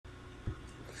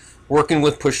Working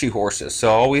with pushy horses. So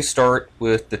I always start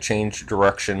with the change of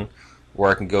direction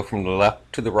where I can go from the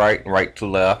left to the right and right to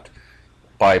left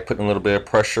by putting a little bit of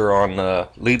pressure on the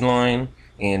lead line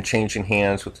and changing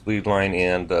hands with the lead line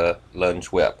and the lunge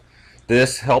whip.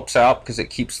 This helps out because it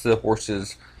keeps the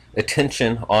horse's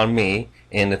attention on me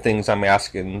and the things I'm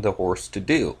asking the horse to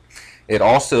do. It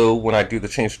also, when I do the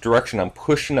change of direction, I'm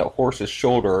pushing that horse's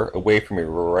shoulder away from me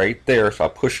right there, so I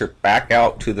push her back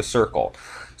out to the circle.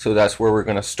 So that's where we're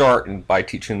going to start by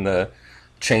teaching the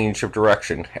change of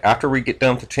direction. After we get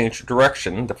done with the change of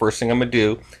direction, the first thing I'm going to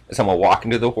do is I'm going to walk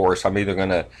into the horse. I'm either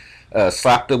going to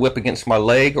slap the whip against my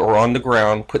leg or on the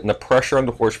ground, putting the pressure on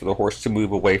the horse for the horse to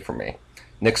move away from me.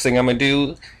 Next thing I'm going to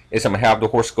do is I'm going to have the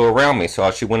horse go around me. So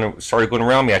as she started going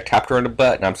around me, I tapped her on the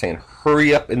butt and I'm saying,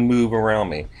 hurry up and move around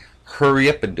me. Hurry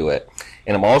up and do it.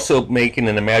 And I'm also making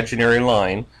an imaginary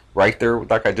line right there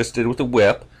like I just did with the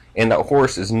whip, and that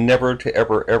horse is never to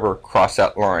ever cross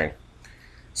that line.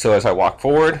 So as I walk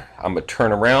forward, I'm going to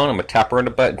turn around, I'm going to tap her on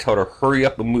the butt and tell her hurry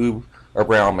up and move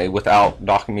around me without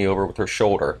knocking me over with her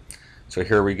shoulder. So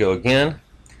here we go again,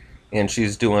 and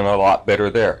she's doing a lot better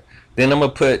there. Then I'm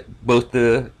going to put both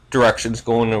the directions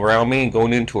going around me and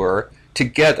going into her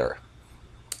together,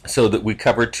 so that we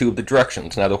cover two of the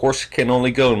directions. Now the horse can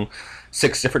only go in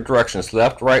 6 different directions: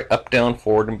 left, right, up, down,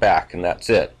 forward, and back, and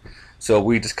that's it. So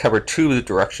we just cover 2 of the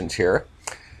directions here.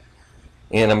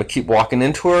 And I'm going to keep walking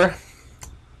into her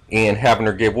and having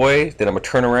her give way. Then I'm going to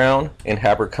turn around and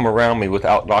have her come around me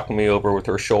without knocking me over with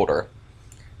her shoulder.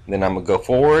 Then I'm going to go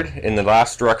forward, and the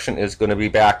last direction is going to be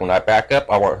back. When I back up,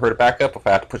 I want her to back up. If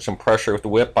I have to put some pressure with the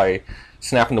whip by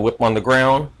snapping the whip on the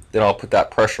ground, then I'll put that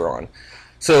pressure on.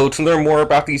 So to learn more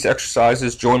about these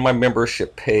exercises, join my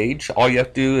membership page. All you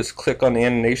have to do is click on the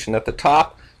animation at the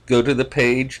top, go to the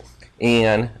page,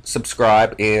 and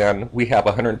subscribe. And we have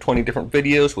 120 different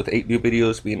videos with 8 new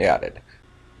videos being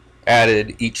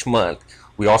added each month.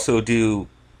 We also do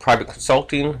private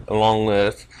consulting along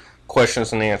with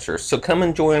questions and answers. So come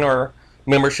and join our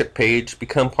membership page,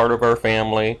 become part of our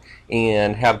family,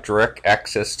 and have direct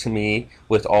access to me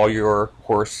with all your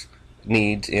horse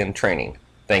needs and training.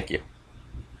 Thank you.